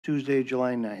Tuesday,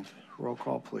 July 9th. Roll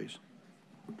call, please.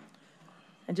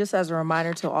 And just as a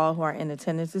reminder to all who are in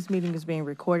attendance, this meeting is being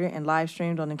recorded and live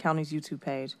streamed on the county's YouTube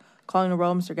page. Calling the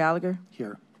roll, Mr. Gallagher.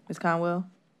 Here. Ms. Conwell.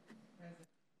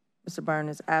 Mr. Byrne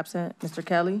is absent. Mr.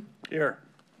 Kelly. Here.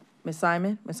 Ms.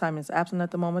 Simon. Ms. Simon is absent at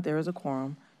the moment. There is a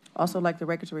quorum. Also like the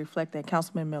record to reflect that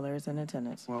Councilman Miller is in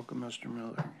attendance. Welcome, Mr.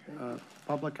 Miller.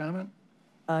 Public comment?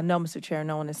 No, Mr. Chair,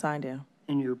 no one is signed in.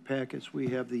 In your packets, we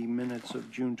have the minutes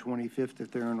of June 25th. If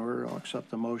they're in order, I'll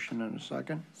accept the motion in a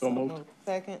second. So moved.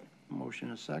 Second. Motion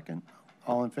is second.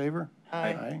 All in favor?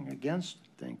 Aye. Aye. Against?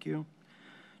 Thank you.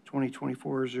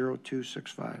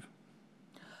 2024-0265.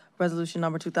 Resolution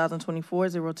number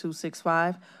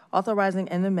 2024-0265, authorizing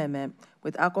an amendment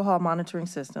with alcohol monitoring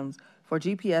systems for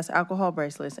GPS alcohol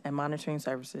bracelets and monitoring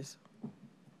services.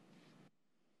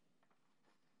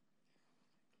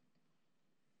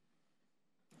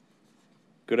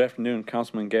 Good afternoon,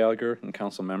 Councilman Gallagher and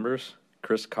council members.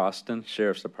 Chris Costin,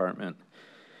 Sheriff's Department.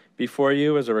 Before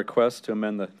you is a request to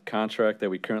amend the contract that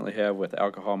we currently have with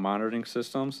alcohol monitoring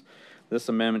systems. This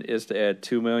amendment is to add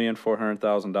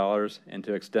 $2,400,000 and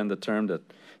to extend the term to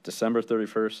December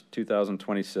 31st,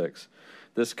 2026.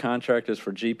 This contract is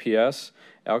for GPS,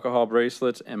 alcohol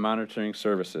bracelets, and monitoring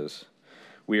services.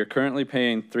 We are currently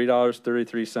paying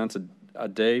 $3.33 a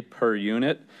day per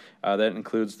unit. That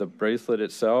includes the bracelet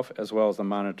itself as well as the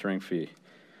monitoring fee.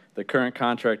 The current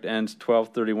contract ends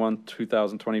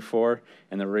 12/31/2024,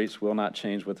 and the rates will not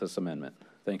change with this amendment.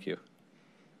 Thank you.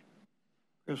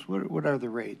 Chris, what are the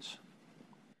rates?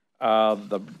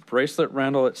 The bracelet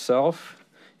rental itself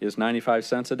is 95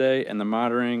 cents a day, and the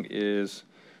monitoring is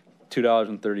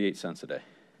 $2.38 a day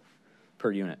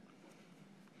per unit.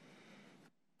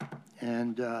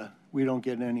 And we don't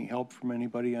get any help from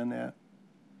anybody on that?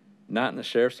 Not in the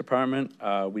Sheriff's Department.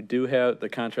 We do have the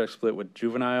contract split with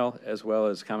juvenile as well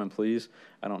as common pleas.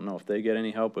 I don't know if they get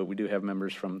any help, but we do have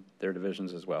members from their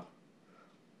divisions as well.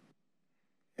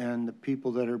 And the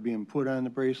people that are being put on the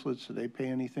bracelets, do they pay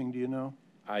anything, do you know?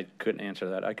 I couldn't answer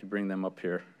that. I could bring them up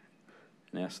here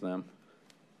and ask them.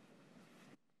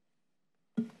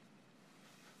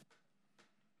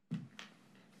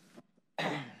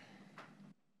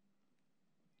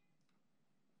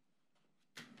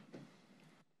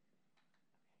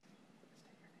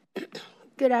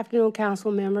 Good afternoon,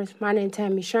 council members. My name is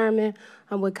Tammy Sherman.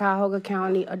 I'm with Cuyahoga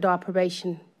County Adult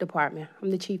Probation Department.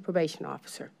 I'm the chief probation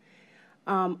officer.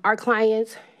 Our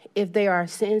clients, if they are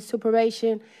sentenced to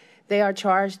probation, they are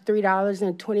charged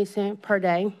 $3.20 per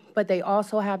day, but they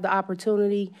also have the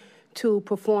opportunity to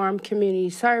perform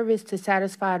community service to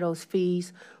satisfy those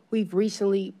fees. We've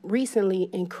recently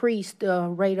increased the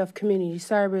rate of community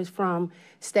service from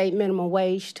state minimum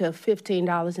wage to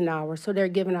 $15 an hour. So they're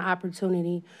given an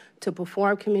opportunity to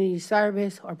perform community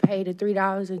service or pay the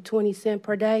 $3.20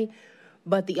 per day.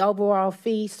 But the overall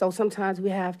fee, so sometimes we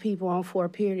have people on for a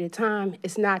period of time,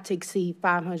 it's not to exceed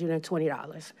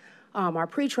 $520. Our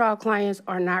pretrial clients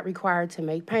are not required to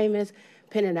make payments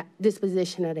pending the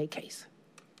disposition of their case.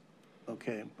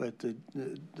 Okay, but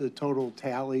the total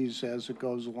tallies as it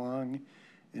goes along,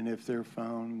 and if they're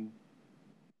found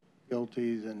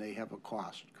guilty, then they have a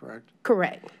cost, correct?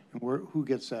 Correct. And who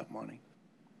gets that money?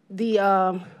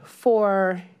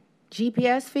 For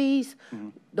GPS fees,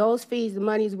 those fees, the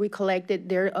monies we collected,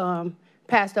 they're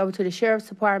passed over to the Sheriff's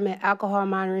Department. Alcohol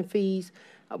monitoring fees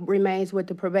remains with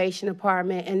the Probation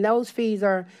Department, and those fees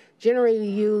are generally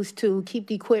used to keep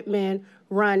the equipment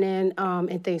running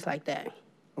and things like that.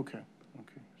 Okay.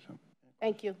 So.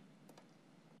 Thank you.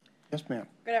 Yes, ma'am.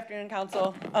 Good afternoon,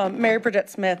 council. Mary Bridget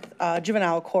Smith,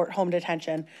 juvenile court home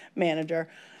detention manager.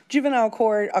 Juvenile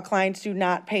court clients do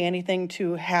not pay anything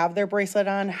to have their bracelet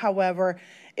on. However,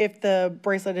 if the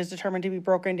bracelet is determined to be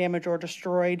broken, damaged, or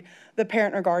destroyed, the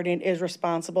parent or guardian is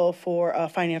responsible for a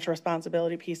financial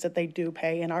responsibility piece that they do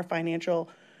pay, and our finance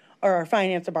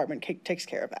department takes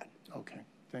care of that. Okay,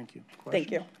 thank you.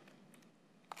 Thank you.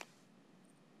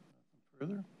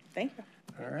 Further? Thank you.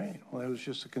 All right. Well, that was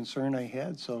just a concern I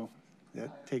had, so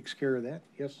that takes care of that.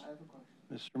 Yes,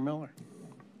 Mr. Miller.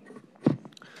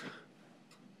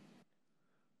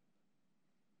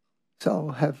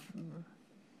 So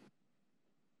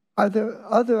are there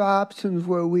other options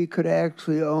where we could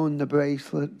actually own the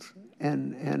bracelets?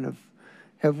 And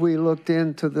have we looked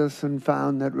into this and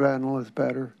found that rental is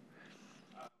better?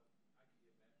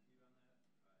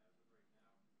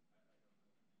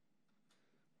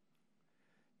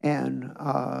 And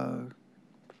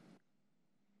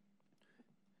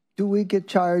do we get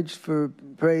charged for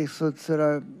bracelets that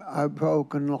are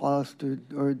broken, lost,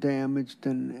 or damaged?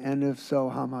 And if so,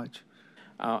 how much?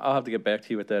 I'll have to get back to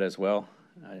you with that as well.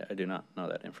 I do not know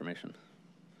that information.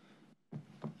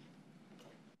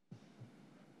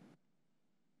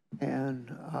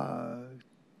 And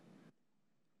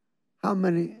how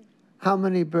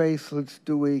many bracelets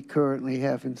do we currently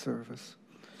have in service?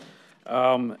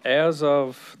 As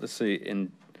of, let's see,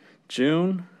 in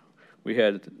June, we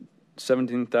had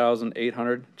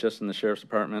 17,800 just in the sheriff's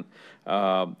department.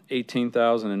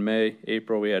 18,000 in May.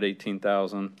 April, we had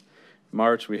 18,000.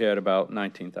 March, we had about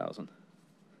 19,000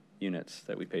 units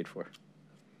that we paid for.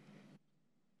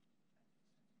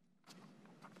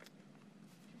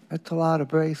 That's a lot of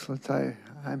bracelets.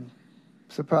 I'm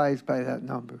surprised by that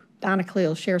number. Donna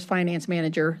Cleo, Sheriff's Finance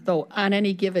Manager, though on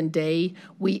any given day,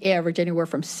 we average anywhere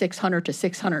from 600 to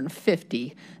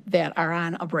 650 that are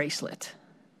on a bracelet.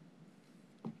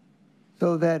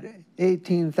 So that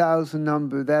 18,000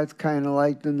 number, that's kind of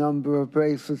like the number of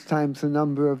bracelets times the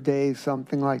number of days,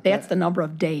 something like that? That's the number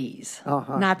of days,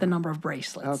 not the number of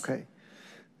bracelets. Okay.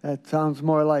 That sounds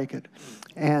more like it.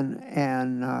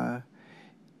 And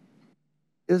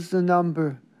is the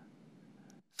number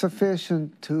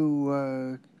sufficient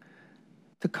to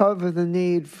cover the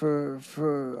need for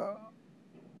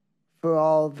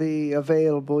all the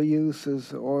available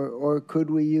uses, or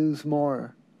could we use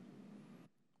more?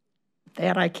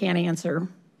 That I can't answer.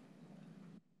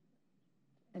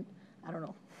 I don't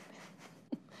know.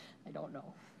 I don't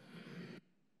know.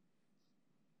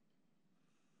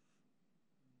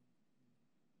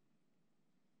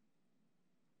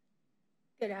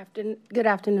 Good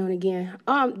afternoon again.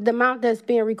 The amount that's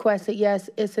being requested, yes,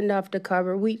 it's enough to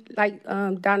cover. We, like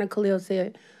Donna Khalil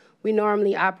said, we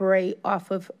normally operate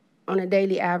off of, on a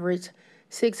daily average,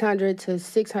 600 to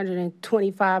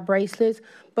 625 bracelets,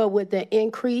 but with the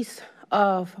increase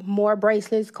of more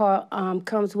bracelets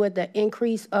comes with the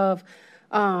increase of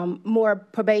more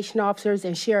probation officers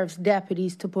and sheriff's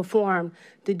deputies to perform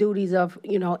the duties of,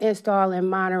 installing,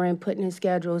 monitoring, putting in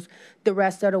schedules, the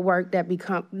rest of the work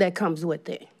that comes with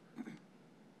it.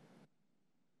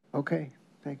 Okay,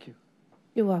 thank you.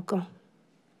 You're welcome.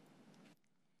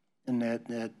 And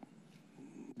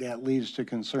that leads to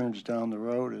concerns down the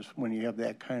road is when you have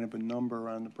that kind of a number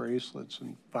on the bracelets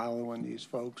and following these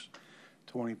folks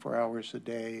 24 hours a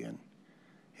day and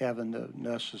having the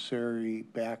necessary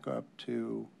backup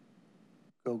to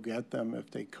go get them if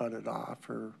they cut it off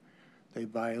or they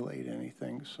violate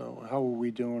anything. So how are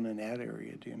we doing in that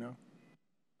area, do you know?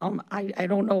 I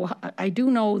don't know. I do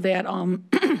know that,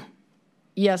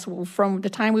 yes, from the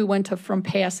time we went from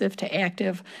passive to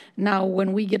active, now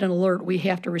when we get an alert, we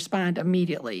have to respond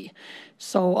immediately.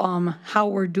 So how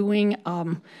we're doing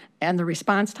and the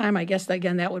response time, I guess,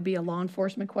 again, that would be a law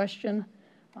enforcement question.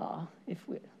 If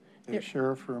we... The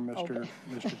sheriff or Mr.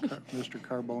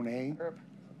 Carbone?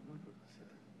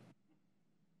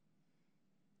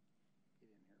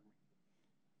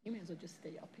 You may as well just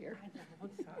stay up here. I'm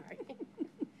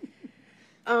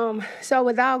sorry. So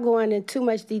without going into too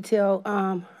much detail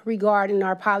regarding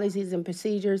our policies and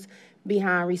procedures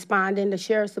behind responding, the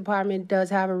Sheriff's Department does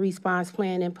have a response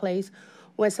plan in place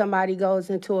when somebody goes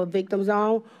into a victim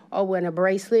zone or when a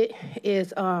bracelet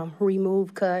is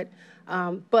removed, cut.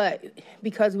 But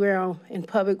because we're in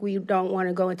public, we don't want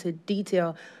to go into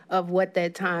detail of what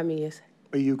that time is.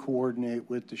 But you coordinate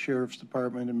with the Sheriff's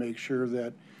Department to make sure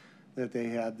that they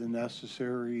have the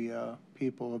necessary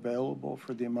people available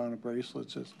for the amount of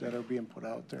bracelets that are being put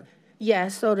out there?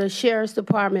 Yes, so the Sheriff's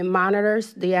Department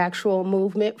monitors the actual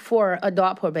movement for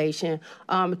adult probation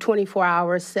 24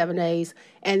 hours, 7 days,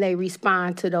 and they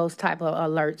respond to those type of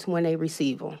alerts when they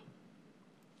receive them.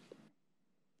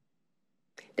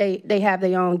 They have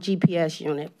their own GPS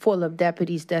unit full of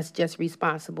deputies that's just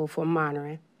responsible for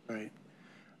monitoring. Right.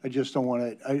 I just don't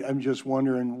want to, I'm just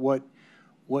wondering what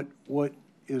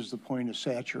is the point of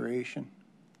saturation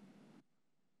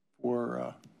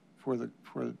for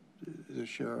the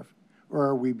sheriff? Or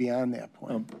are we beyond that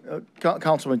point?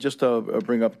 Councilman, just to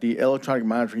bring up, the electronic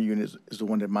monitoring unit is the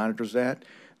one that monitors that.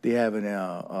 They have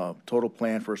a total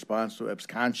plan for response to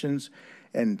absconsions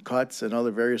and cuts and other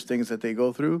various things that they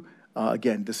go through.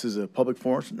 Again, this is a public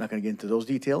forum, so I'm not going to get into those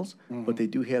details, but they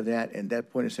do have that. And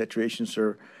that point of saturation,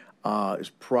 sir, is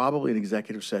probably an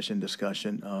executive session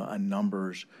discussion on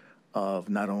numbers of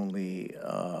not only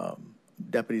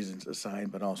deputies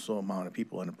assigned, but also amount of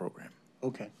people in the program.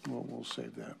 Okay, well, we'll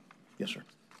save that. Yes, sir.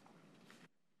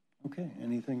 Okay,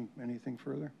 anything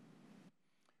further?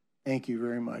 Thank you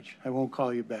very much. I won't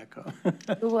call you back up.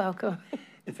 You're welcome.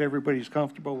 If everybody's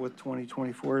comfortable with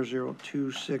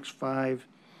 2024-0265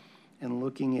 and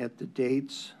looking at the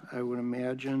dates, I would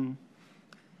imagine.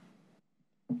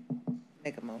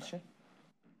 Make a motion.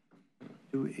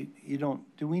 Do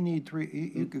we need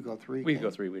three? You could go three. We could go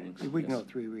 3 readings. We can go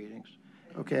 3 readings.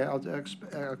 Okay, I'll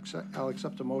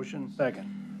accept the motion.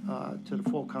 Second. To the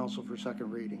full council for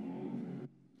second reading.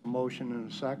 motion and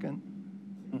a second.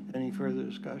 Any further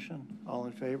discussion? All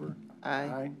in favor?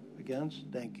 Aye. Against?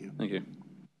 Thank you. Thank you.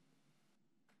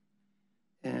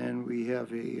 And we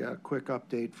have a quick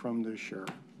update from the sheriff.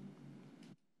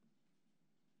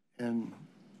 And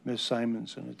Ms.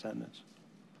 Simon's in attendance.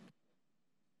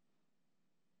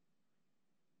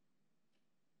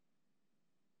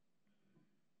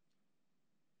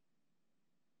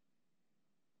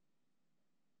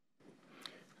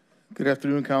 Good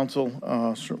afternoon, Council.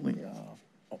 Certainly,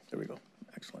 oh, there we go.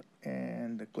 Excellent.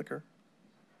 And the clicker.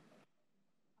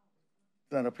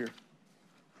 Is that up here?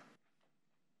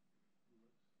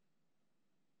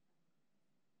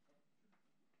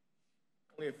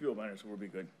 Only a few of mine, so we'll be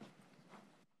good.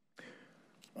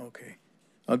 Okay.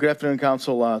 Good afternoon,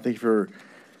 Council. Thank you for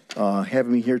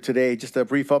having me here today. Just a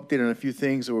brief update on a few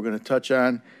things that we're going to touch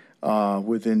on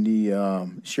within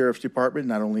the Sheriff's Department,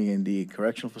 not only in the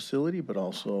correctional facility, but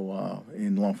also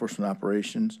in law enforcement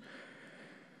operations.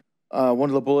 One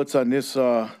of the bullets on this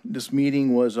this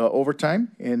meeting was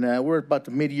overtime, and we're about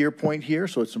the mid-year point here,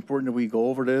 so it's important that we go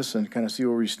over this and kind of see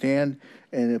where we stand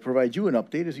and provide you an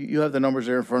update. As you have the numbers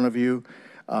there in front of you.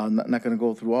 I'm not going to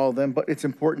go through all of them, but it's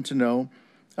important to know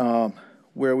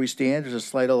where we stand. There's a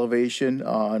slight elevation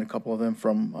in a couple of them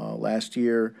from last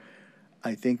year.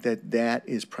 I think that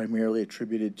is primarily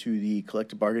attributed to the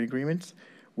collective bargaining agreements.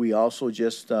 We also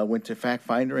just went to Fact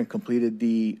Finder and completed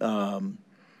the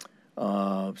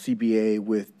CBA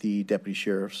with the Deputy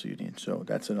Sheriff's Union. So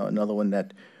that's another one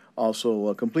that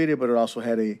also completed, but it also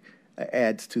had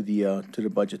adds to the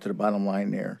budget, to the bottom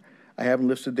line there. I have them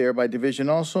listed there by division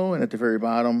also, and at the very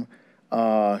bottom,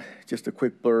 just a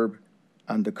quick blurb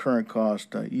on the current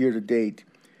cost year to date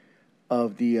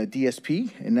of the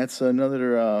DSP, and that's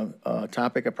another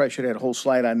topic. I probably should have had a whole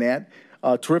slide on that.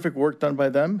 Terrific work done by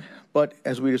them, but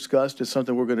as we discussed, it's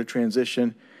something we're going to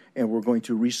transition, and we're going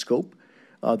to rescope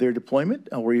their deployment.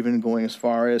 We're even going as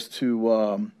far as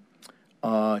to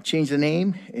change the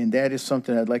name, and that is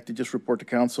something I'd like to just report to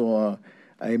council.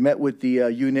 I met with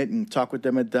the unit and talked with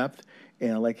them in depth,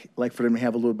 and I'd like for them to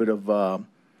have a little bit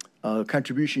of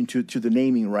contribution to the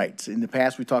naming rights. In the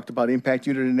past, we talked about impact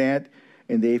unit and that,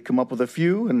 and they've come up with a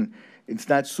few, and it's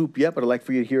not soup yet, but I'd like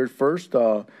for you to hear it first.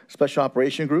 Special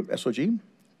Operation Group, SOG,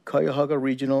 Cuyahoga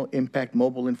Regional Impact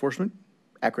Mobile Enforcement,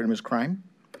 acronym is CRIME,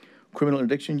 Criminal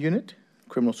Interdiction Unit,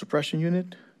 Criminal Suppression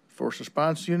Unit, Force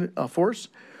Response Unit, Force,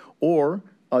 or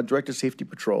Directed Safety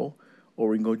Patrol, or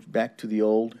we can go back to the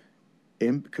old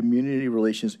Community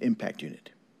Relations Impact Unit,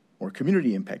 or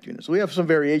Community Impact Unit. So we have some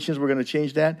variations. We're going to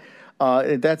change that.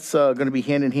 And that's going to be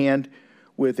hand in hand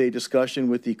with a discussion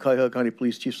with the Cuyahoga County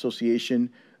Police Chiefs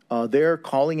Association. They're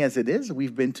calling as it is.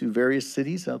 We've been to various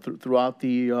cities throughout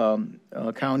the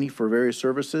county for various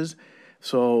services.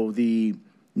 So the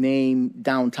name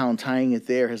downtown, tying it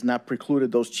there, has not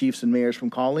precluded those chiefs and mayors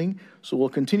from calling. So we'll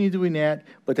continue doing that,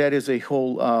 but that is a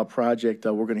whole project.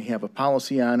 We're going to have a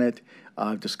policy on it.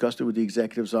 I've discussed it with the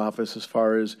executive's office as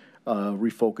far as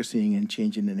refocusing and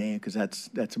changing the name, because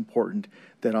that's important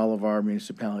that all of our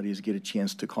municipalities get a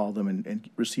chance to call them and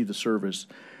receive the service.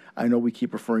 I know we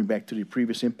keep referring back to the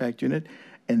previous impact unit,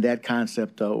 and that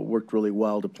concept worked really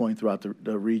well deploying throughout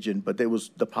the region, but there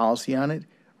was the policy on it.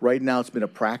 Right now, it's been a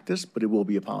practice, but it will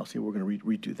be a policy. We're going to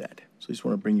redo that. So I just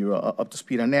want to bring you up to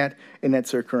speed on that, and that's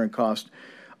their current cost.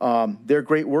 Their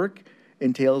great work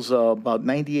entails about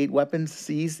 98 weapons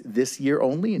seized this year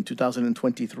only in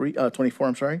 24,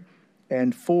 I'm sorry,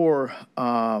 and 4,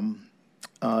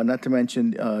 not to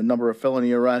mention a number of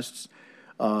felony arrests,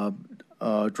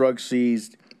 drugs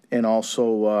seized, and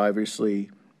also obviously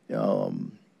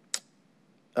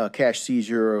cash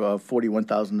seizure of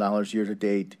 $41,000 year to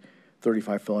date.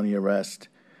 35 felony arrests,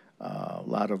 a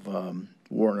lot of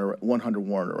 100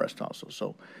 warrant arrests also.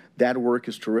 So that work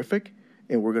is terrific,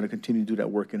 and we're going to continue to do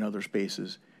that work in other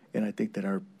spaces. And I think that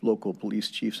our local police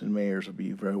chiefs and mayors will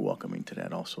be very welcoming to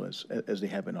that also, as they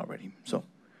have been already. So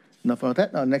enough about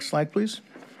that. Next slide, please.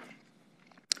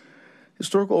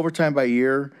 Historical overtime by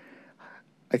year.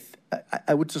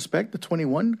 I would suspect the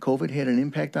 21 COVID had an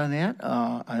impact on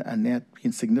that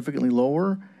being significantly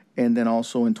lower. And then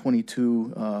also in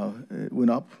 22, it went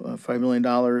up $5 million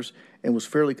and was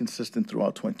fairly consistent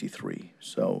throughout 23.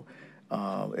 So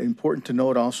important to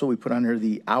note also, we put on here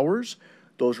the hours.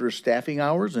 Those are staffing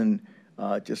hours, and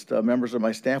just members of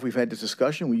my staff, we've had this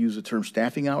discussion. We use the term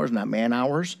staffing hours, not man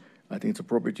hours. I think it's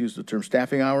appropriate to use the term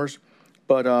staffing hours.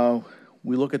 But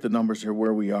we look at the numbers here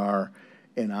where we are,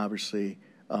 and obviously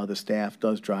the staff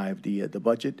does drive the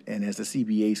budget, and as the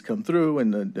CBAs come through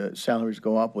and the salaries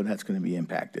go up, well, that's going to be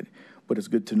impacted. But it's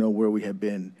good to know where we have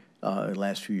been in the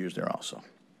last few years there also.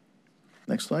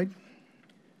 Next slide.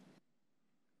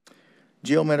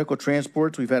 Jail medical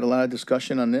transports, we've had a lot of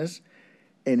discussion on this,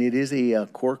 and it is a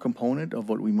core component of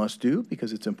what we must do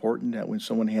because it's important that when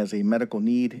someone has a medical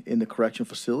need in the correction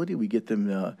facility, we get them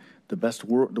the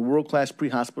world-class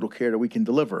pre-hospital care that we can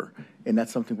deliver, and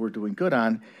that's something we're doing good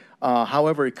on.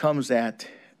 However, it comes at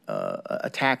a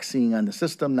taxing on the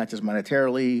system, not just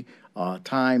monetarily,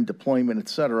 time, deployment, et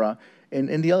cetera.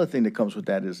 And the other thing that comes with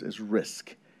that is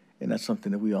risk. And that's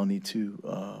something that we all need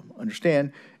to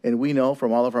understand. And we know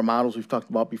from all of our models we've talked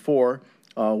about before,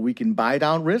 we can buy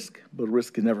down risk, but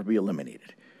risk can never be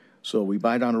eliminated. So we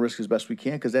buy down the risk as best we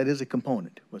can because that is a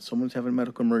component. When someone's having a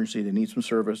medical emergency, they need some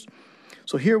service.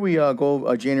 So here we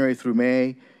go January through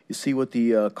May. You see what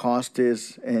the cost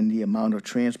is and the amount of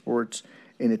transports.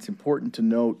 And it's important to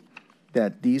note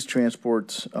that these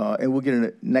transports, and we'll get in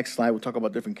the next slide, we'll talk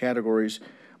about different categories,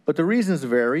 but the reasons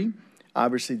vary.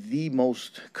 Obviously, the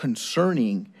most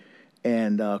concerning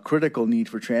and critical need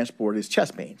for transport is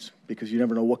chest pains, because you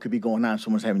never know what could be going on.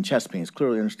 Someone's having chest pains,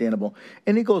 clearly understandable.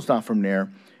 And it goes down from there.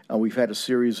 We've had a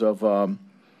series of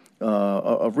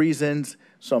reasons.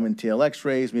 Some entail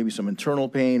x-rays, maybe some internal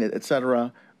pain, et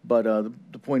cetera. But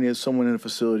the point is someone in a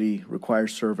facility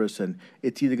requires service, and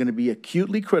it's either going to be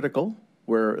acutely critical,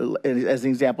 where, as an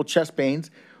example, chest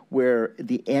pains, where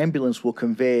the ambulance will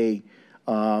convey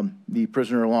the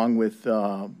prisoner along with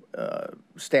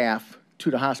staff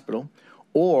to the hospital,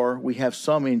 or we have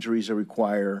some injuries that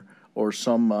require, or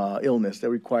some illness that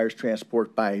requires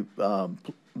transport by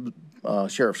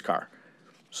sheriff's car.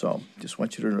 So just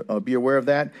want you to be aware of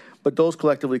that. But those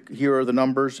collectively, here are the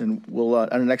numbers, and we'll, on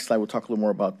the next slide, we'll talk a little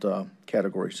more about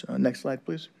categories. Next slide,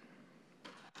 please.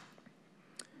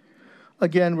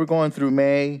 Again, we're going through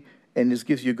May, and this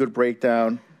gives you a good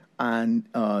breakdown on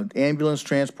ambulance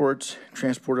transports,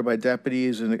 transported by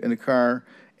deputies in a car,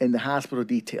 and the hospital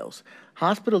details.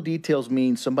 Hospital details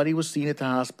mean somebody was seen at the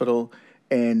hospital,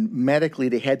 and medically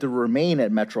they had to remain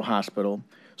at Metro Hospital.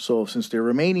 So since they're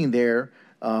remaining there,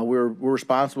 we're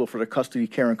responsible for the custody,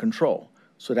 care, and control.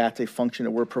 So that's a function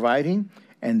that we're providing,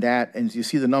 and you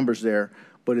see the numbers there,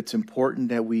 but it's important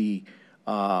that we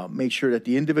make sure that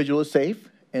the individual is safe,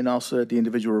 and also that the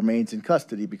individual remains in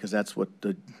custody, because that's what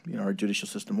our judicial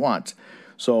system wants.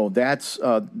 So that's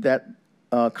that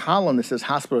column that says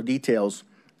hospital details,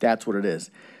 that's what it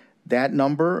is. That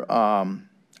number,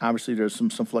 obviously there's some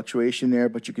fluctuation there,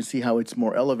 but you can see how it's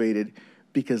more elevated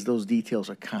because those details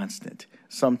are constant.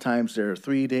 Sometimes they're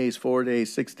 3 days, 4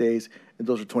 days, 6 days, and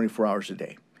those are 24 hours a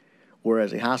day.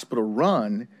 Whereas a hospital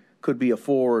run could be a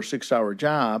 4 or 6 hour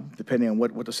job, depending on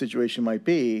what the situation might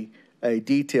be. A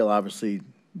detail, obviously,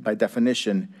 by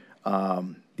definition,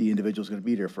 the individual is going to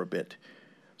be there for a bit.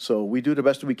 So we do the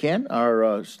best that we can.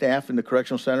 Our staff in the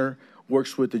correctional center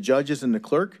works with the judges and the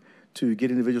clerk to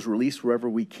get individuals released wherever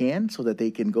we can so that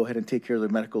they can go ahead and take care of their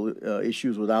medical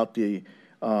issues without the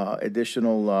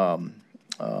additional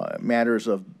matters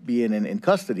of being in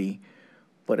custody.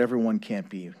 But everyone can't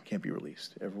be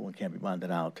released. Everyone can't be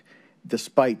bonded out,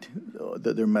 despite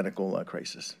their medical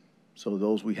crisis. So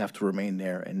those, we have to remain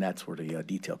there, and that's where the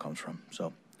detail comes from.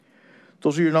 So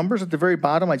those are your numbers. At the very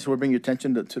bottom, I just want to bring your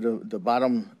attention to the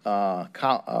bottom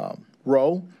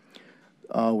row,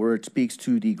 where it speaks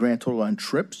to the grand total on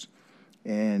trips.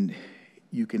 And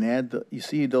you can add, you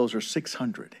see those are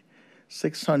 600.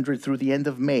 600 through the end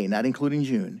of May, not including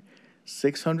June.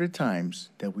 600 times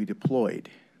that we deployed.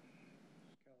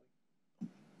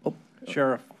 Oh.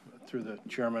 Sheriff, through the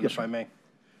chairman, Yes, if I sir.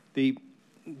 may.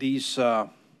 These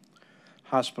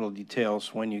hospital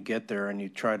details, when you get there and you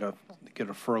try to get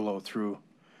a furlough through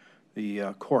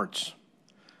the courts,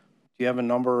 do you have a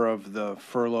number of the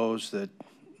furloughs that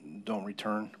don't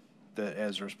return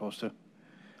as they're supposed to?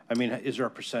 I mean, is there a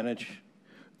percentage?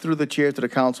 Through the chair to the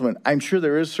councilman, I'm sure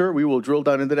there is, sir. We will drill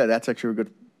down into that. That's actually a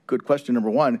good question. Number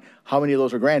one, how many of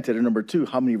those are granted? And number two,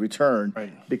 how many return?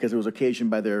 Right. Because it was occasioned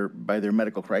by their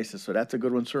medical crisis. So that's a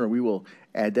good one, sir. We will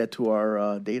add that to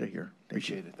our data here.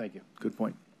 Appreciate it. Thank you. Good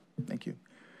point. Thank you.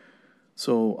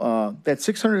 So that's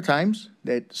 600 times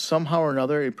that somehow or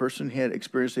another a person had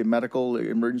experienced a medical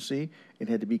emergency and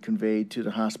had to be conveyed to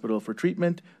the hospital for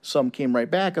treatment. Some came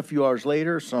right back a few hours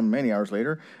later, some many hours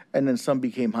later, and then some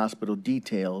became hospital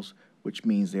details, which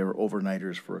means they were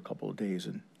overnighters for a couple of days,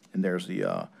 and there's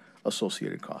the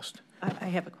associated cost. I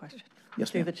have a question. Yes,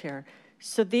 Through ma'am. the chair.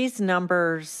 So these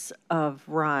numbers of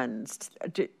runs,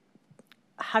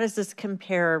 how does this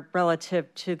compare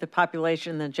relative to the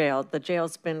population in the jail? The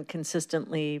jail's been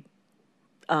consistently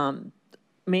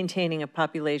maintaining a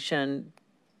population.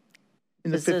 In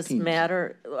the Does this 15s.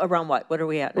 matter? Around what? What are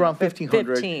we at now? Around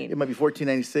 1,500. 15. It might be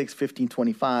 1,496,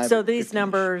 1,525. So these 15-ish.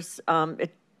 numbers,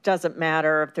 doesn't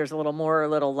matter if there's a little more or a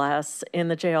little less in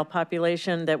the jail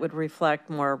population that would reflect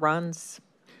more runs?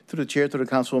 Through the chair, to the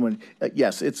councilwoman,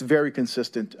 yes, it's very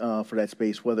consistent for that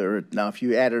space. Now, if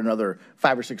you added another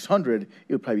 500 or 600, it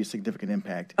would probably be a significant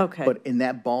impact. Okay. But in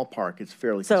that ballpark, it's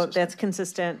fairly So consistent. that's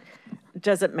consistent.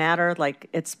 Does it matter, like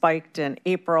it spiked in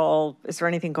April? Is there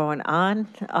anything going on?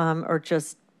 Or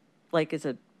just like, is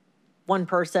it one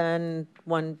person,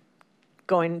 one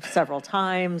going several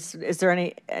times? Is there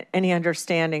any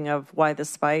understanding of why the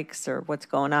spikes or what's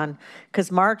going on? Because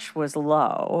March was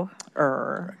low,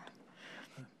 or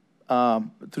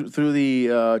Through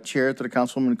the chair to the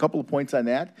councilwoman, a couple of points on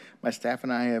that. My staff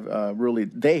and I have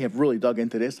they have really dug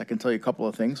into this. I can tell you a couple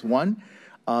of things. One,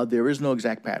 there is no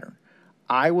exact pattern.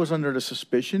 I was under the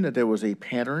suspicion that there was a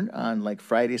pattern on like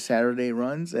Friday, Saturday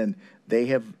runs, and they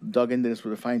have dug into this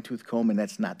with a fine-tooth comb, and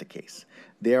that's not the case.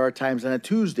 There are times on a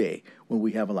Tuesday when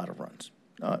we have a lot of runs,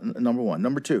 number one.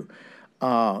 Number two,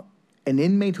 an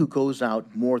inmate who goes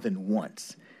out more than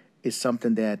once is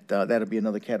something that, that'll be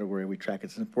another category we track.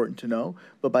 It's important to know,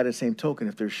 but by the same token,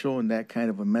 if they're showing that kind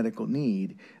of a medical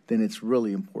need, then it's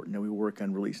really important that we work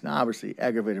on release. Now, obviously,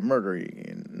 aggravated murder,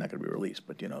 you're not gonna be released,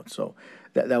 but so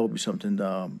that will be something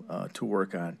to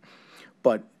work on.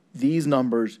 But these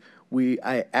numbers,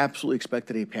 I absolutely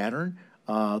expected a pattern.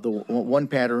 The one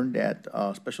pattern that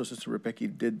Special Assistant Ripecki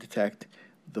did detect,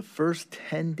 the first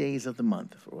 10 days of the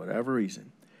month, for whatever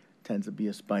reason, tends to be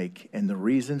a spike, and the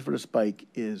reason for the spike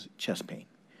is chest pain.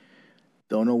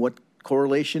 Don't know what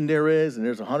correlation there is, and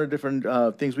there's 100 different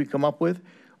things we come up with,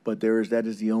 but that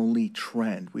is the only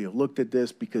trend. We have looked at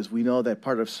this because we know that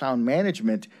part of sound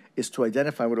management is to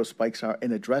identify where those spikes are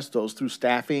and address those through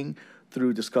staffing,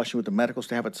 through discussion with the medical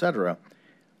staff, et cetera,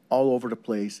 all over the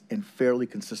place and fairly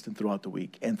consistent throughout the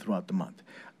week and throughout the month.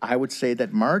 I would say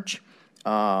that March,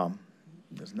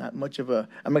 there's not much of I'm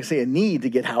not gonna say a need to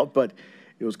get out, but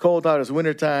it was cold out, it's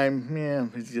wintertime, yeah,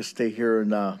 just stay here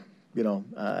and, I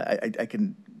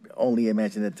can only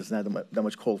imagine that there's not that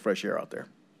much cold, fresh air out there,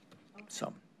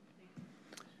 so.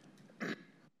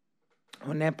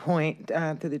 On that point,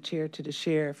 through the chair to the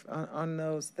sheriff, on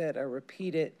those that are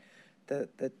repeated,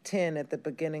 the 10 at the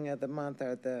beginning of the month,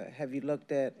 have you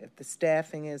looked at if the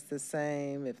staffing is the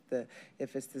same,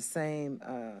 if it's the same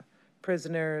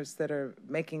prisoners that are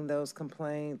making those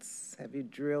complaints? Have you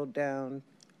drilled down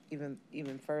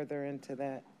even further into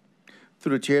that?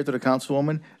 Through the chair to the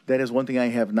councilwoman, that is one thing I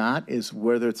have not, is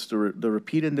whether it's the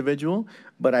repeat individual,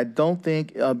 but I don't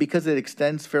think, because it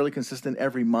extends fairly consistent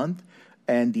every month,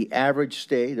 and the average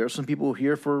stay, there are some people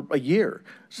here for a year,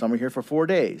 some are here for 4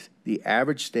 days. The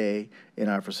average stay in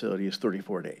our facility is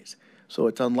 34 days. So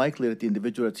it's unlikely that the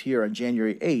individual that's here on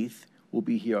January 8th will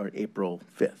be here on April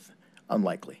 5th,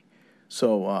 unlikely.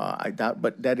 So I doubt,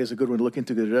 but that is a good one to look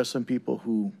into, because there are some people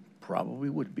who probably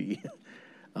would be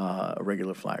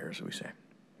regular flyers, as we say.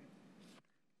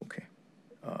 Okay.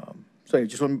 So I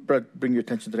just want to bring your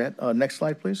attention to that. Next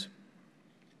slide, please.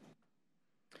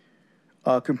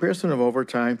 Comparison of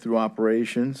overtime through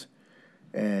operations.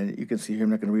 And you can see here, I'm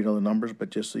not going to read all the numbers,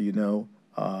 but just so you know,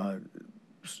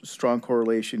 strong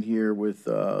correlation here with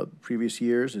previous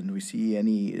years. And we see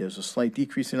there's a slight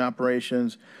decrease in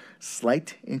operations,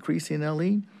 slight increase in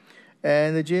LE.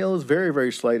 And the jail is very,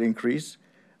 very slight increase.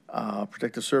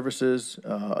 Protective services,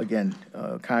 again,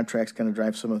 contracts kind of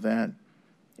drive some of that.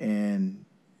 And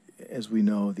as we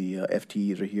know, the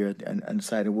FTEs are here on the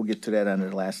side, and we'll get to that on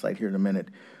the last slide here in a minute.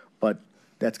 But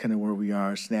that's kind of where we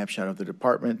are, a snapshot of the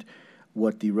department,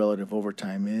 what the relative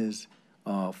overtime is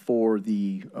for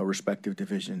the respective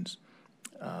divisions.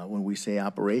 When we say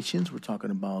operations, we're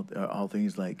talking about all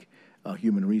things like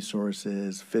human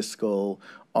resources, fiscal,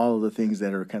 all of the things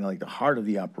that are kind of like the heart of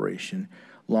the operation.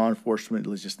 Law enforcement,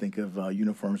 let's just think of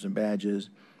uniforms and badges.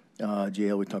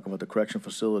 Jail, we talk about the correction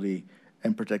facility.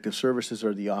 And protective services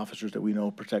are the officers that we know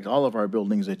protect all of our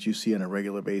buildings that you see on a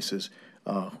regular basis,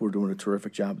 who are doing a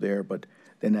terrific job there, but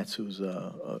then that's who's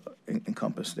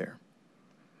encompassed there.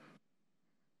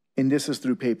 And this is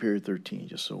through pay period 13,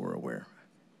 just so we're aware.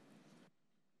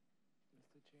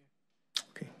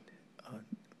 Okay.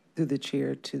 Through the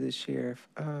chair to the sheriff,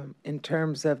 in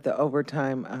terms of the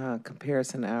overtime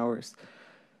comparison hours,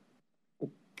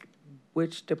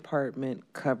 which department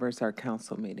covers our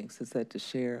council meetings? Is that the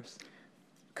sheriff's?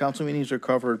 Council meetings are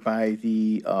covered by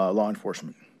the law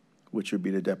enforcement, which would be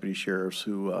the deputy sheriffs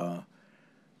who,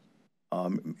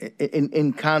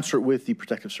 in concert with the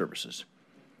protective services.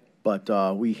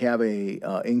 But we have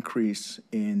a increase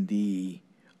in the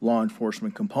law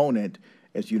enforcement component,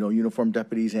 as you know, uniformed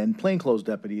deputies and plainclothes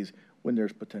deputies, when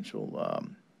there's potential,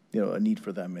 a need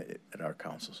for them at our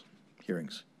council's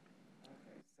hearings.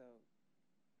 Okay, so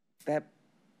that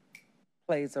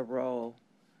plays a role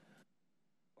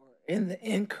in the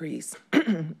increase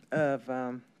of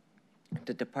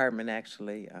the department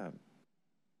actually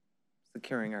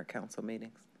securing our council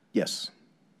meetings? Yes.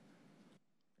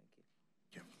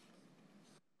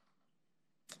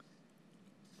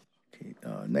 Okay,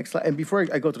 next slide. And before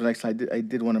I go to the next slide, I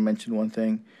did want to mention one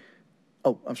thing.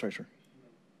 Oh, I'm sorry, sir.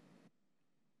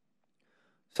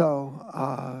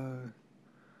 So,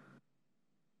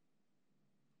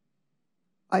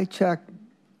 I checked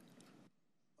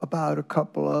about a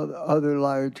couple of other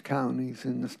large counties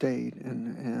in the state,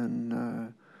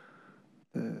 and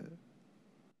the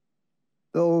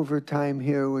overtime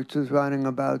here, which is running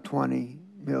about 20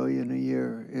 million a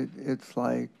year, it's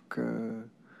like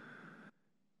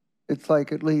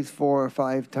at least 4 or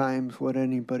 5 times what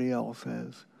anybody else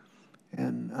has.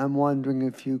 And I'm wondering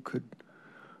if you could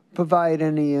provide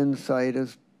any insight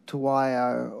as to why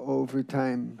our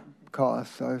overtime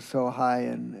costs are so high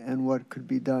and what could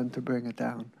be done to bring it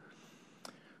down.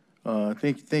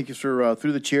 Thank you, sir.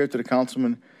 Through the chair to the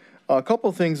councilman. A couple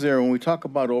of things there. When we talk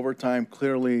about overtime,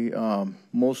 clearly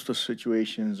most of the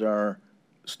situations are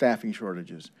staffing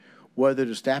shortages. Whether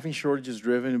the staffing shortage is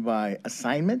driven by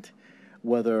assignment,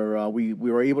 whether we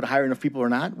were able to hire enough people or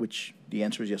not, which the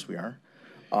answer is yes, we are,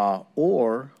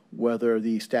 or whether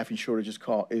the staffing shortage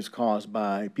is caused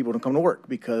by people don't come to work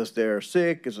because they're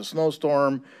sick, it's a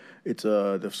snowstorm, it's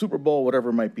the Super Bowl,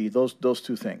 whatever it might be, those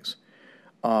two things.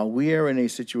 We are in a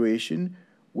situation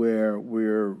where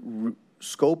we're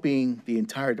scoping the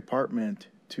entire department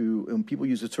to, and people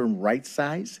use the term right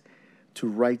size, to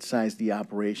right size the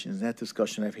operations. That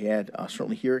discussion I've had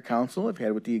certainly here at council, I've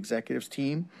had with the executives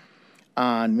team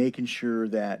on making sure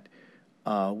that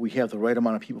we have the right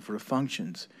amount of people for the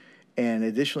functions. And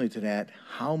additionally to that,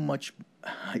 how much,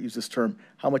 I use this term,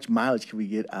 how much mileage can we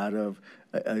get out of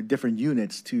different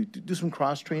units to do some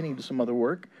cross-training, do some other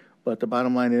work. But the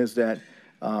bottom line is that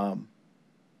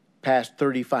past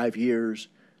 35 years,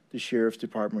 the Sheriff's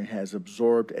Department has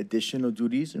absorbed additional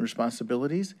duties and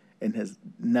responsibilities and has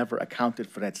never accounted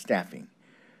for that staffing.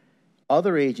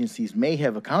 Other agencies may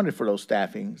have accounted for those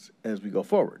staffings as we go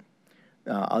forward.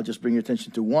 I'll just bring your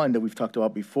attention to one that we've talked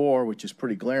about before, which is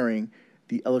pretty glaring,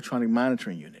 the electronic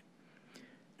monitoring unit.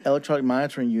 Electronic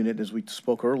monitoring unit, as we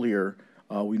spoke earlier,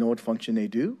 we know what function they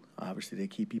do. Obviously, they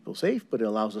keep people safe, but it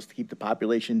allows us to keep the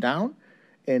population down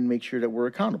and make sure that we're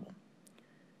accountable.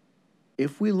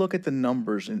 If we look at the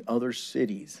numbers in other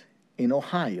cities, in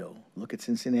Ohio, look at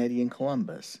Cincinnati and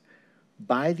Columbus,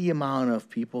 by the amount of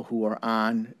people who are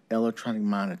on electronic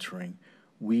monitoring,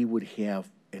 we would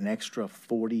have an extra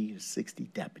 40 to 60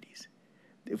 deputies.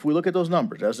 If we look at those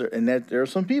numbers, there are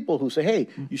some people who say, hey,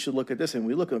 you should look at this, and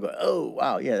we look and go, oh,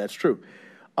 wow, yeah, that's true.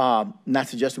 Not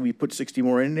suggesting we put 60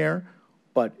 more in there,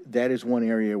 but that is one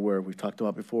area where we've talked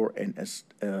about before, and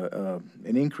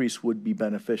an increase would be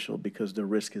beneficial because the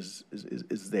risk is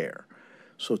there.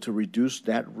 So to reduce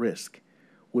that risk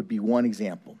would be one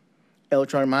example.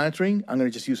 Electronic monitoring, I'm going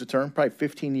to just use the term, probably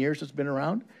 15 years it's been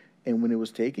around, and when it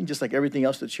was taken, just like everything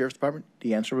else at the Sheriff's Department,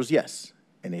 the answer was yes.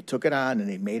 And they took it on, and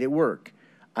they made it work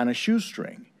on a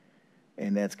shoestring,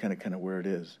 and that's kind of where it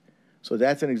is. So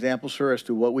that's an example, sir, as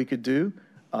to what we could do.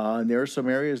 And there are some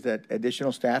areas that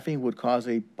additional staffing would cause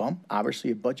a bump,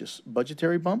 obviously a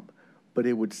budgetary bump, but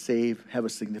it would have a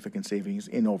significant savings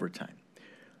in overtime.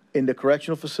 In the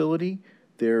correctional facility,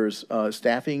 there's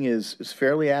staffing is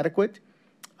fairly adequate.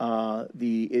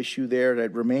 The issue there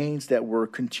that remains that we're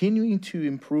continuing to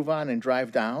improve on and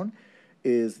drive down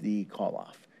is the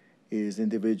call-off, is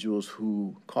individuals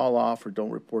who call off or don't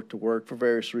report to work for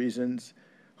various reasons,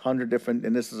 100 different,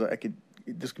 and this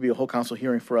could be a whole council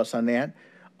hearing for us on that.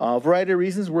 A variety of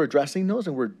reasons, we're addressing those,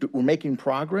 and we're making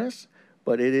progress,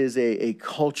 but it is a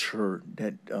culture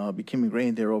that became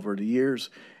ingrained there over the years.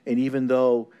 And even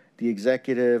though the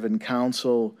executive and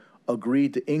council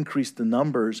agreed to increase the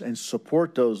numbers and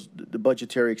support the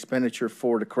budgetary expenditure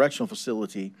for the correctional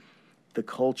facility, the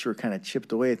culture kind of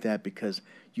chipped away at that because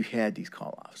you had these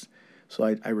call-offs. So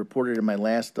I reported in my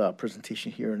last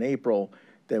presentation here in April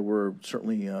that we're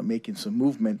certainly making some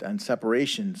movement on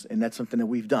separations, and that's something that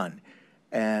we've done.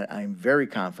 And I'm very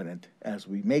confident as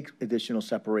we make additional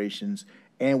separations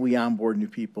and we onboard new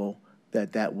people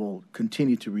that will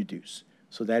continue to reduce.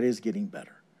 So that is getting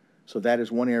better. So that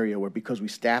is one area where, because we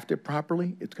staffed it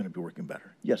properly, it's going to be working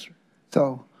better. Yes, sir.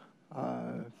 So,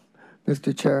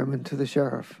 Mr. Chairman, to the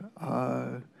sheriff,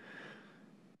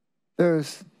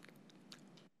 there's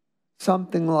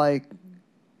something like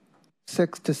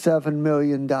 $6 to $7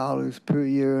 million per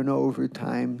year in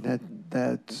overtime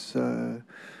that's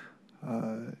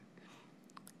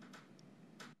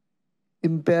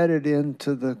embedded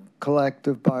into the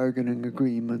collective bargaining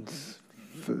agreements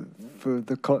for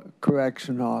the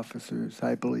correction officers,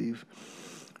 I believe.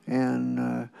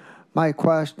 And my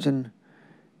question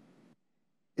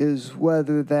is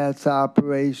whether that's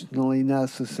operationally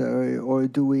necessary, or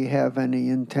do we have any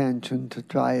intention to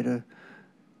try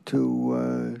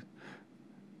to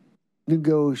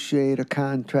negotiate a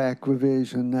contract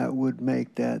revision that would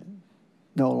make that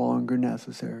no longer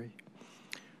necessary?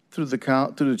 Through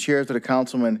the chair to the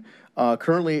councilman,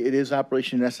 currently it is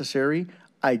operation necessary.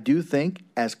 I do think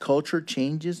as culture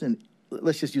changes, and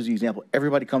let's just use the example,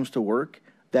 everybody comes to work,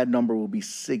 that number will be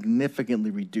significantly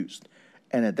reduced.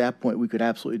 And at that point, we could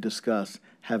absolutely discuss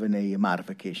having a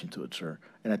modification to it, sir.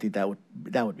 And I think that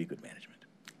would be good management.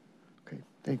 Okay,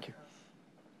 thank you.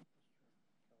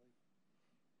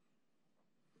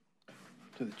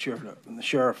 To the chair, the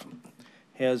sheriff,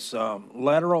 has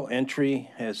lateral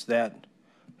entry, has that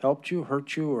helped you,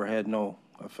 hurt you, or had no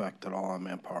effect at all on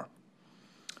manpower?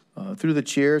 Through the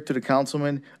chair to the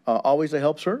councilman, always a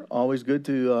help, sir. Always good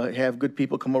to have good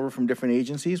people come over from different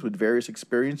agencies with various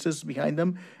experiences behind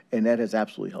them, and that has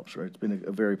absolutely helped, sir. It's been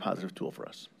a very positive tool for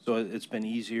us. So it's been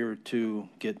easier to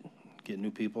get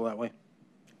new people that way?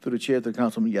 Through the chair to the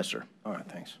councilman, yes, sir. All right,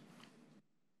 thanks.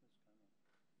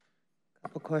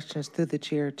 Couple questions through the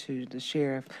chair to the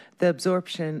sheriff. The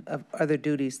absorption of other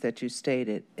duties that you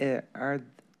stated,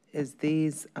 is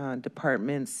these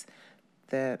departments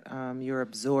that you're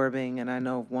absorbing, and I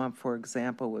know one, for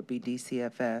example, would be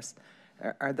DCFS.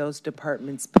 Are those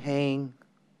departments paying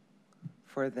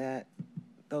for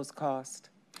those costs?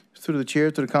 Through the chair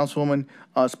to the councilwoman,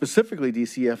 specifically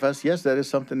DCFS, yes, that is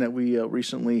something that we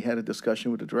recently had a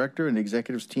discussion with the director and the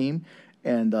executives team,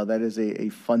 and that is a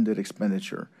funded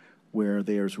expenditure where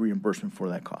there's reimbursement for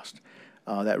that cost.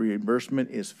 That reimbursement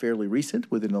is fairly recent,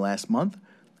 within the last month.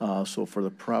 So for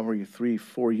the probably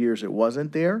 3-4 years, it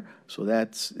wasn't there. So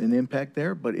that's an impact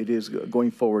there, but it is going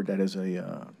forward. That is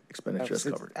a expenditure that's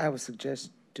covered. I would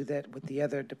suggest do that with the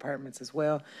other departments as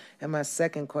well. And my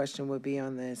second question would be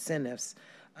on the incentives.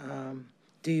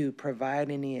 Do you provide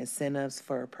any incentives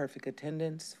for perfect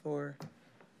attendance for?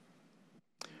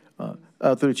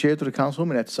 Through the chair to the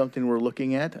councilwoman, that's something we're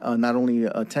looking at. Not only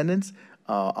attendance,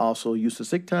 also use of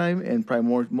sick time, and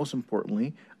probably most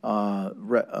importantly,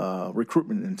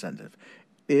 recruitment incentive.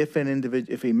 If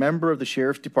a member of the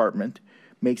sheriff's department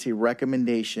makes a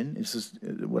recommendation, this is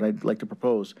what I'd like to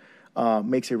propose,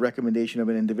 makes a recommendation of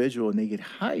an individual and they get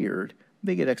hired,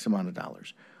 they get X amount of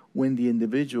dollars. When the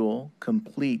individual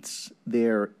completes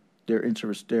their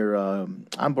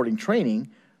onboarding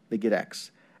training, they get X.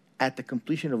 At the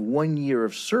completion of 1 year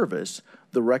of service,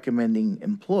 the recommending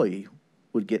employee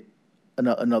would get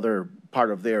another part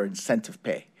of their incentive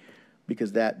pay,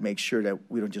 because that makes sure that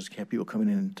we don't just have people coming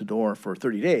in the door for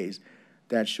 30 days.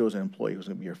 That shows an employee who's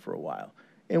going to be here for a while.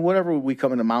 And whatever we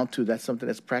come and amount to, that's something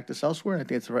that's practiced elsewhere, and I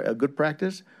think it's a good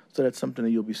practice. So that's something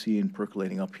that you'll be seeing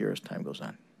percolating up here as time goes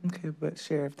on. Okay, but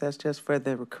Sheriff, that's just for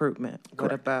the recruitment. Correct.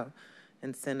 What about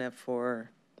incentive for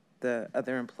the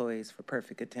other employees for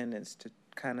perfect attendance to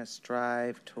kind of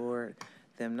strive toward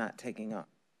them not taking off?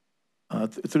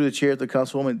 Through the chair, the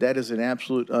councilwoman, that is an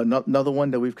absolute, another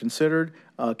one that we've considered.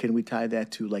 Can we tie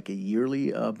that to like a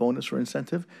yearly bonus or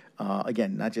incentive?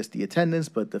 Again, not just the attendance,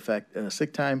 but the fact,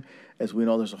 sick time. As we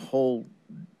know, there's a whole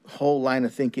line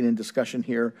of thinking and discussion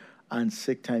here on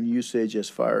sick time usage as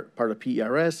part of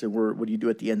PERS, and what do you do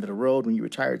at the end of the road when you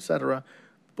retire, et cetera.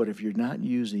 But if you're not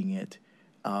using it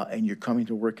and you're coming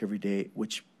to work every day,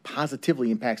 which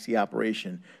positively impacts the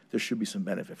operation, there should be some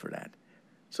benefit for that.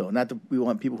 So not that we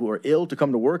want people who are ill to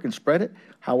come to work and spread it.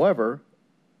 However,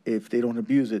 if they don't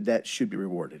abuse it, that should be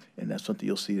rewarded. And that's something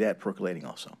you'll see that percolating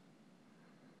also.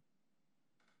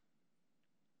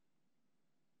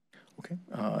 Okay,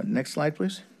 next slide,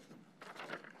 please.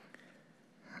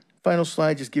 Final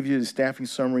slide, just give you the staffing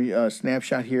summary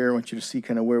snapshot here. I want you to see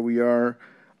kind of where we are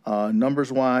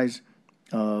numbers-wise,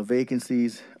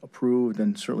 vacancies approved,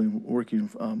 and certainly working,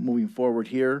 moving forward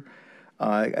here.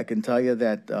 I can tell you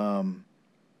that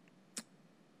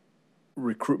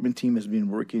recruitment team has been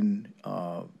working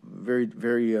very,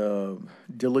 very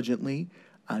diligently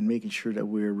on making sure that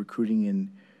we're recruiting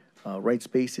in right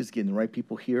spaces, getting the right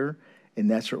people here, and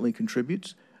that certainly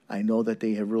contributes. I know that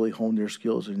they have really honed their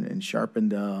skills and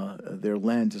sharpened their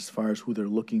lens as far as who they're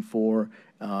looking for,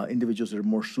 individuals that are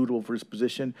more suitable for this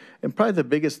position. And probably the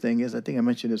biggest thing is, I think I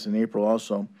mentioned this in April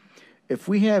also, if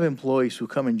we have employees who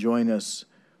come and join us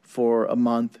for a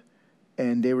month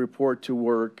and they report to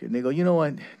work and they go, you know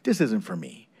what, this isn't for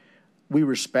me. We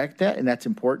respect that, and that's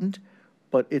important,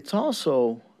 but it's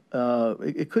also,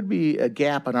 it could be a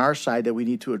gap on our side that we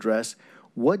need to address.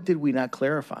 What did we not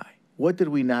clarify? What did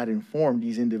we not inform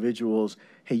these individuals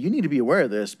hey, you need to be aware of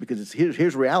this because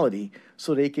here's reality,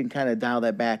 so they can kind of dial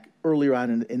that back earlier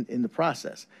on in the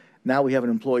process. Now we have an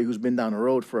employee who's been down the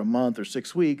road for a month or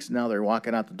 6 weeks. Now they're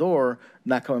walking out the door,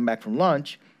 not coming back from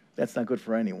lunch. That's not good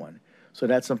for anyone. So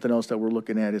that's something else that we're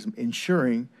looking at, is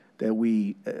ensuring that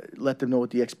we let them know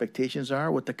what the expectations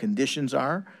are, what the conditions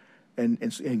are, and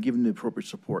give them the appropriate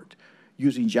support.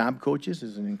 Using job coaches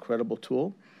is an incredible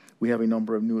tool. We have a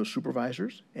number of newer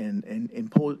supervisors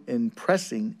and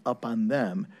pressing up on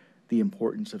them the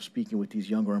importance of speaking with these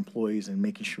younger employees and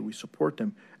making sure we support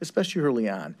them, especially early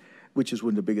on, which is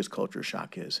when the biggest culture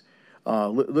shock is.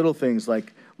 Little things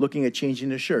like looking at changing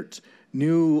the shirts.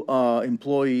 New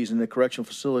employees in the correctional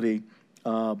facility,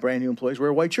 brand new employees, wear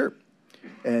a white shirt.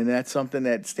 And that's something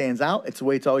that stands out. It's the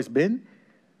way it's always been.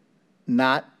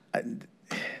 Not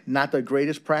the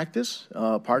greatest practice,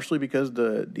 partially because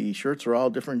the shirts are all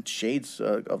different shades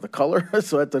of the color,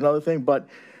 so that's another thing. But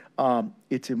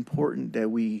it's important that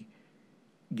we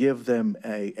give them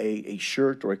a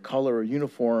shirt or a color or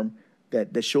uniform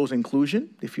that shows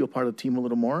inclusion. They feel part of the team a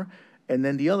little more. And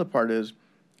then the other part is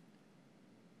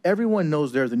everyone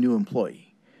knows they're the new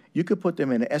employee. You could put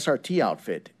them in an SRT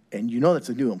outfit, and you know that's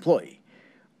a new employee.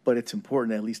 But it's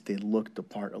important at least they look the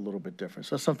part a little bit different.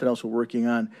 So that's something else we're working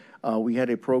on. We had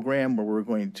a program where we're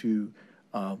going to,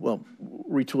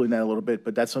 retooling that a little bit,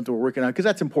 but that's something we're working on because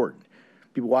that's important.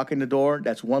 People walk in the door,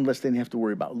 that's one less thing they have to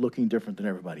worry about, looking different than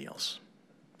everybody else.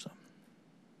 So,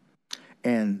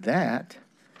 and that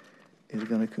is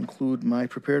going to conclude my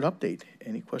prepared update.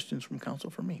 Any questions from council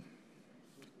for me?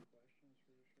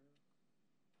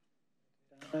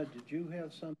 Did you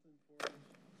have something for us?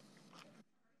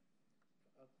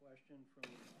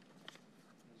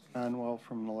 Conwell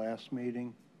from the last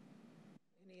meeting.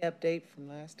 Any update from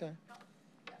last time?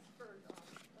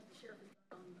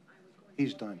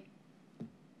 He's done.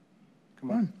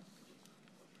 Come on.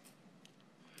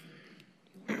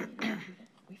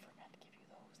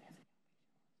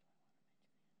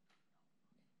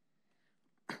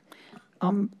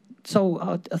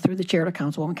 So through the chair to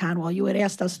Councilwoman Conwell, you had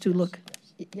asked us to look.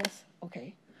 Yes.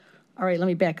 Okay. All right, let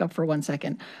me back up for 1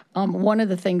 second. One of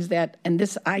the things that, and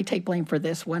this, I take blame for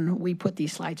this when we put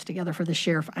these slides together for the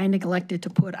sheriff, I neglected to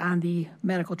put on the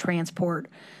medical transport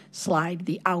slide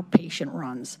the outpatient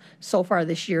runs. So far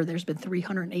this year, there's been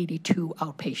 382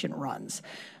 outpatient runs.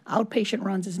 Outpatient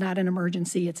runs is not an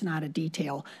emergency, it's not a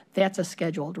detail. That's a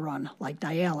scheduled run, like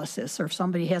dialysis, or if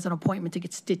somebody has an appointment to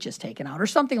get stitches taken out, or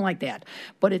something like that.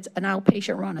 But it's an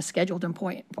outpatient run, a scheduled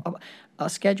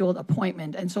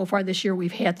appointment. And so far this year,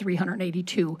 we've had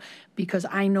 382, because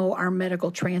I know our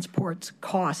medical transports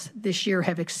costs this year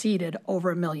have exceeded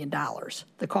over $1 million,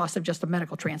 the cost of just the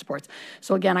medical transports.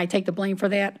 So again, I take the blame for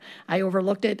that. I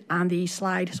overlooked it on the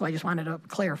slide, so I just wanted to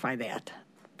clarify that,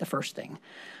 the first thing.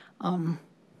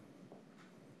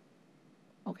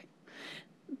 Okay.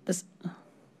 This.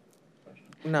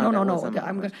 No.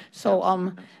 I'm going. So,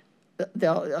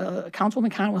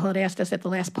 Councilwoman Conwell had asked us at the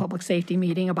last public safety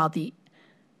meeting about the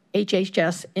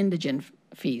HHS indigent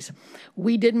fees.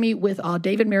 We did meet with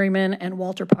David Merriman and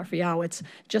Walter Parfiowicz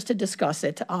just to discuss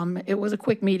it. It was a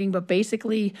quick meeting, but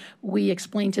basically we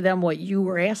explained to them what you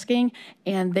were asking,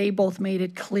 and they both made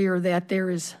it clear that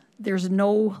there's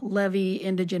no levy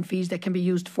indigent fees that can be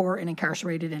used for an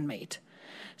incarcerated inmate.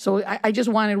 So we just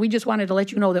wanted to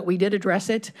let you know that we did address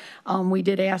it. We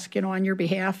did ask, on your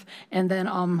behalf, and then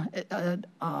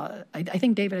I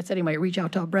think David had said he might reach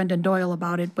out to Brendan Doyle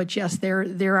about it. But yes,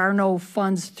 there are no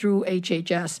funds through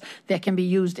HHS that can be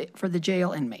used for the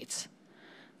jail inmates.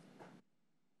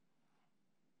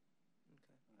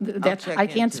 I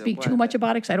can't speak too much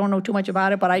about it because I don't know too much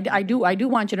about it. But I do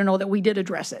want you to know that we did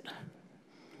address it.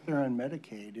 They're on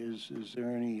Medicaid. Is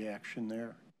there any action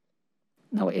there?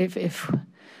 No, if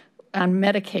on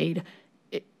Medicaid,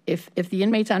 if the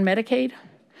inmate's on Medicaid,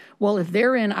 well, if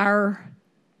they're in our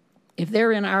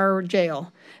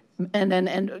jail,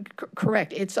 and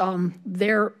correct, it's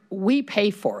we pay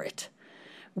for it.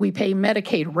 We pay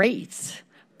Medicaid rates,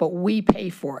 but we pay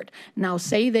for it. Now,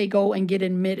 say they go and get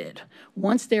admitted.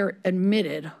 Once they're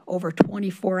admitted over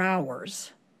 24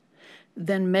 hours,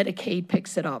 then Medicaid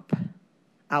picks it up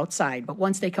outside. But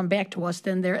once they come back to us,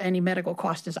 then any medical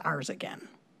cost is ours again.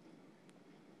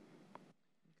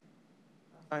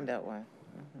 Find out why.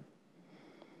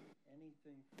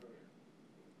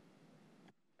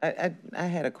 I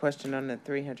had a question on the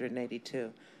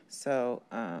 382. So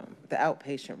the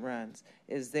outpatient runs,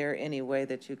 is there any way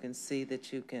that you can see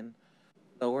that you can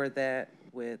lower that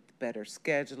with better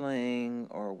scheduling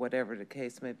or whatever the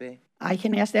case may be? I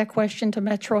can ask that question to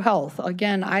Metro Health.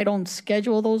 Again, I don't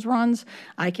schedule those runs.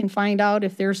 I can find out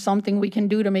if there's something we can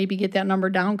do to maybe get that number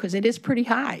down, because it is pretty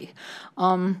high.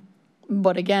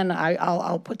 But again,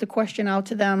 I'll put the question out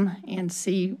to them and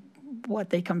see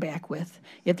what they come back with,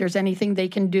 if there's anything they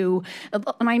can do.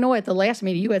 And I know at the last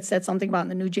meeting, you had said something about in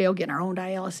the new jail getting our own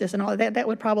dialysis and all that. That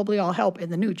would probably all help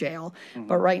in the new jail.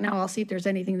 But right now, I'll see if there's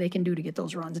anything they can do to get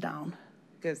those runs down.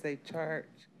 Because they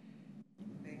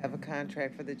have a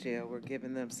contract for the jail. We're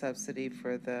giving them subsidy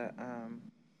for the,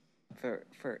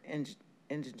 for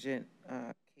indigent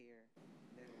care.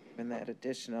 Giving that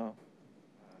additional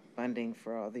funding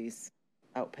for all these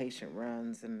outpatient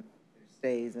runs and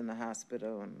stays in the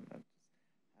hospital, and I don't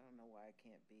know why it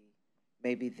can't be.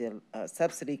 Maybe the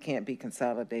subsidy can't be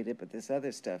consolidated, but this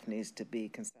other stuff needs to be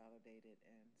consolidated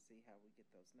and see how we get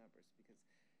those numbers.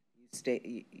 Because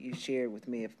you shared with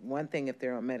me, if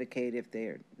they're on Medicaid, if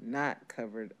they're not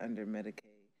covered under Medicaid,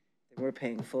 then we're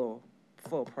paying full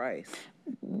price.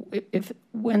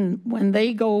 When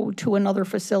they go to another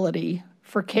facility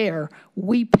for care,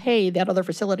 we pay that other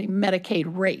facility Medicaid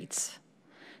rates.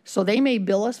 So they may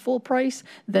bill us full price,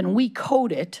 then we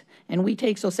code it, and we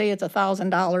take, so say it's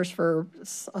 $1,000 for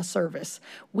a service.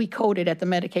 We code it at the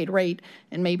Medicaid rate,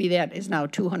 and maybe that is now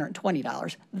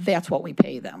 $220. That's what we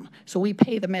pay them. So we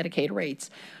pay the Medicaid rates.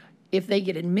 If they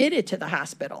get admitted to the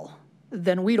hospital,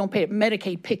 then we don't pay it.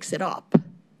 Medicaid picks it up.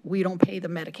 We don't pay the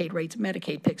Medicaid rates.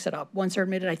 Medicaid picks it up. Once they're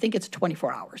admitted, I think it's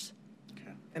 24 hours. Okay.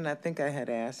 And I think I had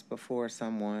asked before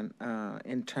someone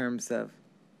in terms of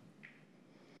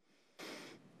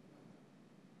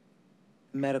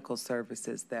medical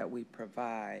services that we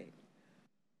provide,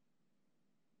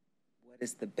 what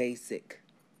is the basic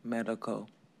medical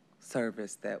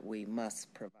service that we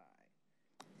must provide?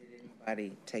 Did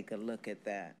anybody take a look at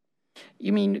that?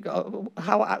 You mean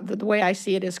the way I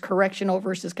see it is correctional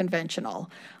versus conventional.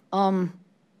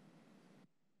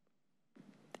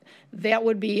 That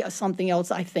would be something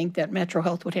else I think that Metro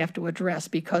Health would have to address,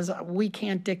 because we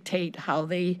can't dictate how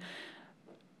they.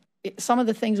 Some of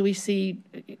the things we see,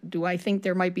 do I think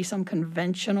there might be some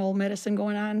conventional medicine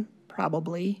going on?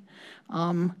 Probably.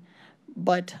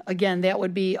 But again, that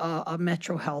would be a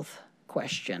Metro Health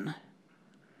question.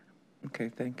 Okay,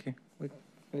 thank you.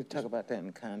 We'll talk about that in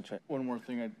the contract. One more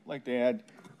thing I'd like to add.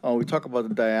 We talk about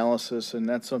the dialysis, and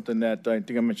that's something that I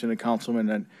think I mentioned to Councilman,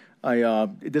 and I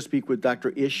did speak with Dr.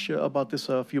 Ish about this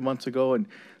a few months ago, and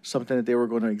something that they were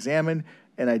going to examine.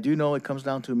 And I do know it comes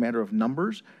down to a matter of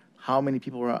numbers. How many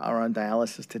people are on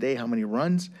dialysis today? How many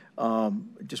runs?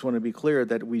 Just want to be clear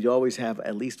that we always have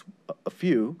at least a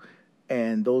few,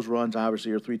 and those runs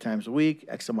obviously are 3 times a week,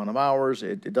 X amount of hours.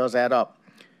 It does add up.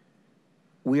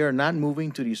 We are not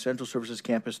moving to the Essential Services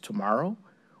Campus tomorrow.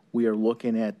 We are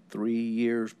looking at 3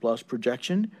 years plus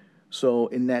projection. So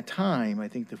in that time, I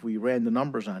think if we ran the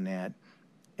numbers on that,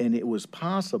 and it was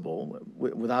possible,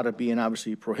 without it being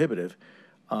obviously prohibitive,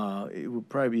 it would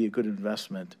probably be a good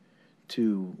investment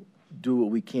to do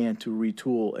what we can to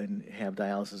retool and have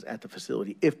dialysis at the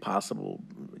facility, if possible,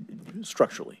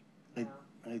 structurally. I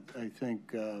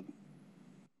think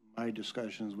my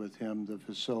discussions with him, the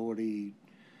facility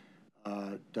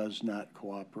does not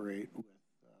cooperate with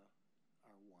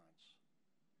our wants.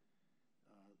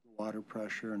 The water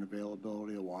pressure and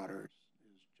availability of water is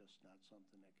just not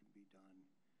something that can be done.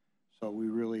 So we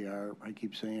really are, I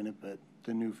keep saying it, but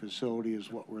the new facility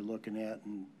is what we're looking at,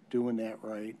 and doing that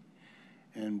right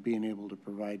and being able to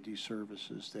provide these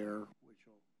services there, which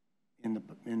will,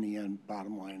 in the end,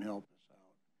 bottom line, help us out.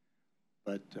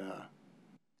 But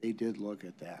they did look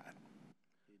at that.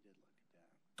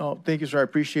 Oh, thank you, sir. I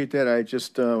appreciate that. I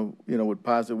just, would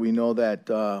posit, we know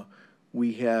that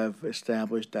we have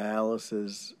established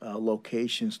dialysis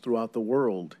locations throughout the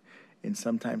world, and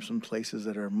sometimes some places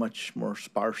that are much more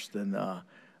sparse than a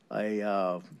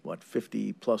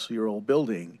 50-plus-year-old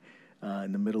building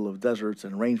in the middle of deserts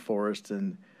and rainforests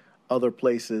and other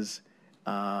places,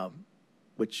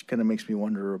 which kind of makes me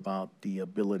wonder about the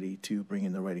ability to bring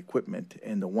in the right equipment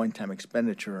and the one-time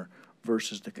expenditure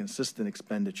versus the consistent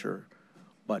expenditure.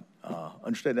 But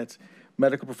understand that's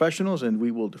medical professionals, and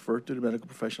we will defer to the medical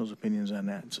professionals' opinions on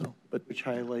that. So, which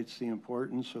highlights the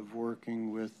importance of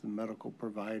working with the medical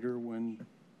provider when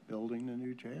building the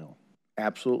new jail.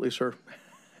 Absolutely, sir.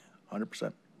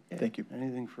 100%. Thank you.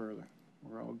 Anything further?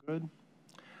 We're all good?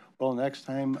 Well, next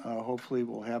time, hopefully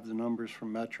we'll have the numbers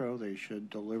from Metro. They should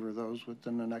deliver those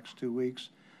within the next 2 weeks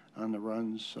on the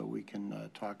runs, so we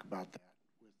can talk about that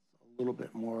with a little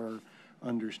bit more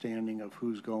understanding of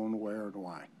who's going where and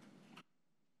why.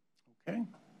 Okay?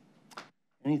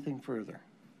 Anything further?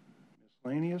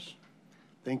 Miscellaneous?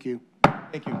 Thank you.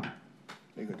 Thank you.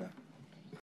 Very good, Don.